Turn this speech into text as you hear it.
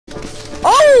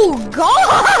Oh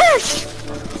gosh!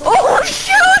 Oh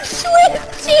shoot,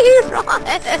 Swifty, run!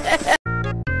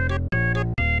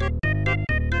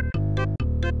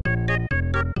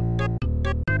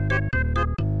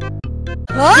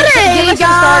 Hey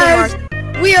guys,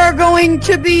 we are going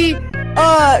to be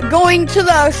going to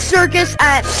the circus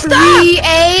at 3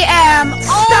 a.m.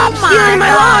 Stop stealing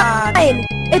my line!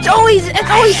 It's always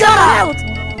shut out.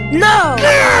 No,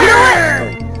 you know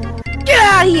what? Get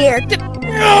out of here!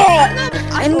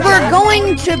 And we're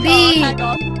going to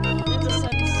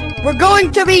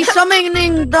be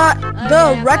summoning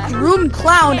the rec room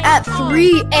clown at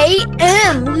 3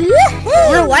 a.m.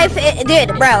 Your wife did,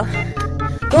 bro.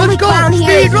 Let's go!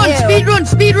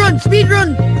 Speed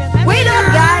run! Wait up,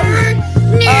 guys!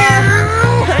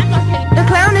 The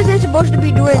clown isn't supposed to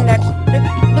be doing that.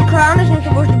 The clown isn't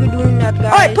supposed to be doing that, guys.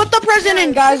 Alright, put the present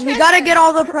in, guys. We gotta get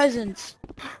all the presents.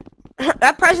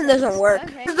 That present doesn't work.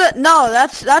 Okay. No,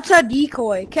 that's a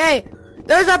decoy. Okay,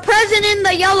 there's a present in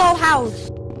the yellow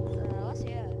house.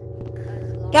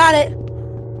 Got it.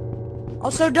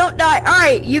 Also, don't die.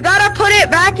 Alright, you gotta put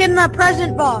it back in the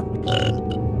present box.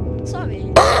 Sorry.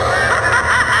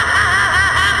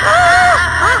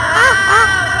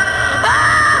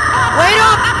 Wait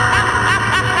up!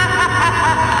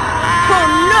 Oh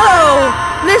no!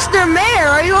 Mr. Mayor,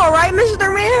 are you alright, Mr.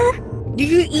 Mayor? Did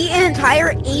you eat an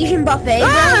entire Asian buffet?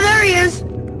 Ah, there he is!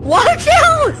 Watch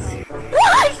out!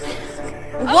 What?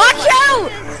 Watch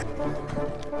out!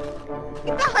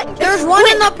 There's one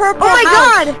in the purple Oh my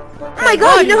house. god! Oh my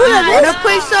god, you know who that is?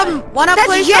 Wanna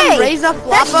play some Raise a Floppa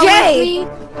That's Jay! with me?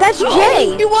 That's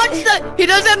Jay! He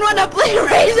doesn't wanna play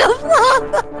Raise a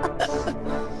Floppa!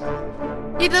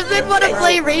 He doesn't wanna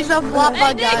play Raise a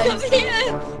Floppa, guys. Come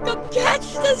here! Come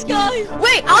catch this guy!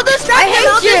 Wait, I'll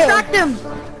distract him!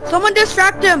 Someone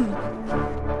distract him!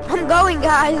 I'm going,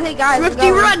 guys. Hey, guys. Swifty,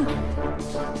 run!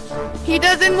 He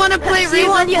doesn't wanna play Raise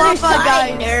a Floppa,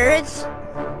 guys. Nerds.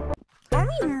 Are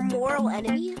we mortal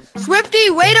enemies? Swifty,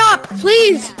 wait up,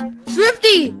 please!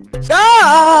 Swifty!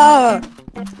 Ah!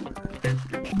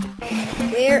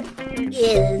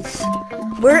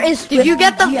 Where is? Did you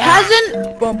get the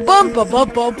present? Bum bum bum bum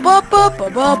bum bum bum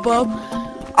bum bum bum.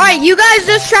 Alright, you guys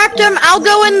distract him. I'll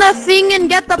go in the thing and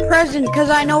get the present, because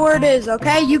I know where it is,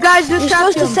 okay? You guys distract him.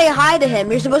 You're supposed to say hi to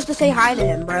him. You're supposed to say hi to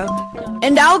him, bro.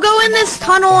 And I'll go in this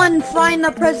tunnel and find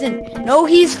the present. No,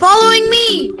 he's following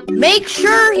me! Make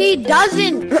sure he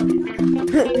doesn't!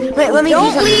 Wait, let me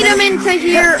Don't lead him into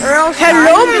here, or else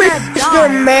Hello, I'm gonna Mr. die.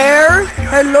 Mayor.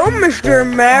 Hello, Mr.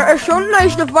 Mayor. It's so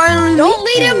nice to finally Don't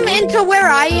meet lead you. him into where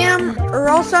I am, or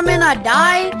else I'm gonna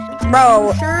die.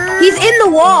 Bro, Sure. he's in the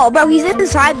wall, bro. He's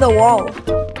inside the wall.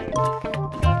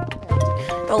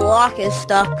 The lock is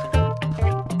stuck.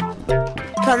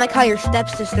 Kind of like how your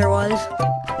stepsister was.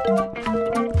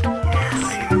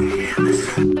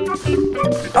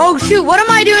 Oh shoot, what am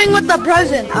I doing with the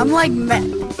present? I'm like,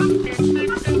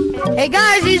 hey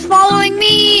guys, he's following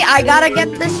me. I gotta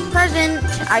get this present.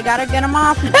 I gotta get him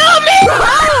off. Help me!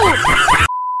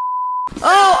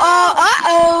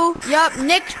 Uh-oh. Yup,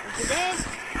 Nick.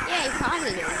 Yeah, he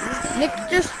probably did. Nick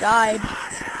just died.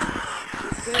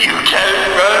 You can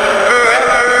run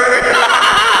forever.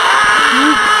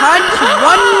 You can't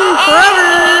run forever.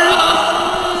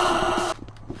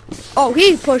 Oh,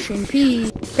 he's pushing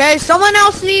P. Okay, someone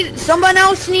else needs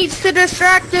to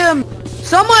distract him.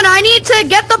 Someone, I need to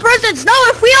get the presents. No,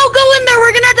 if we all go in there,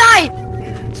 we're gonna die.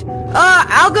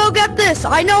 I'll go get this.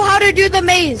 I know how to do the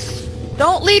maze.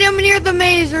 Don't lead him near the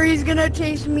maze or he's gonna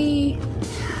chase me.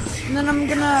 And then I'm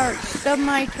gonna stub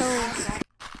my toe.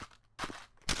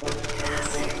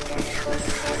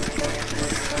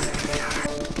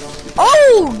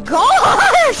 Oh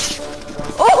gosh!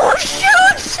 Oh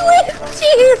shoot,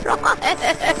 Swifty, run!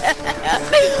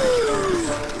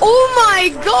 Oh my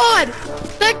god!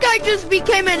 That guy just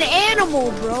became an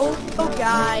animal, bro. Oh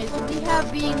guys, we have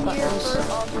been here for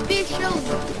officially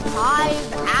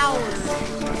 5 hours.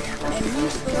 And we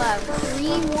still have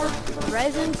 3 more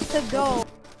presents to go.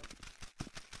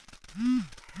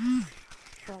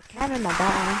 Cat in the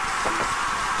bag.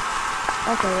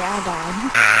 Okay, I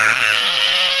died.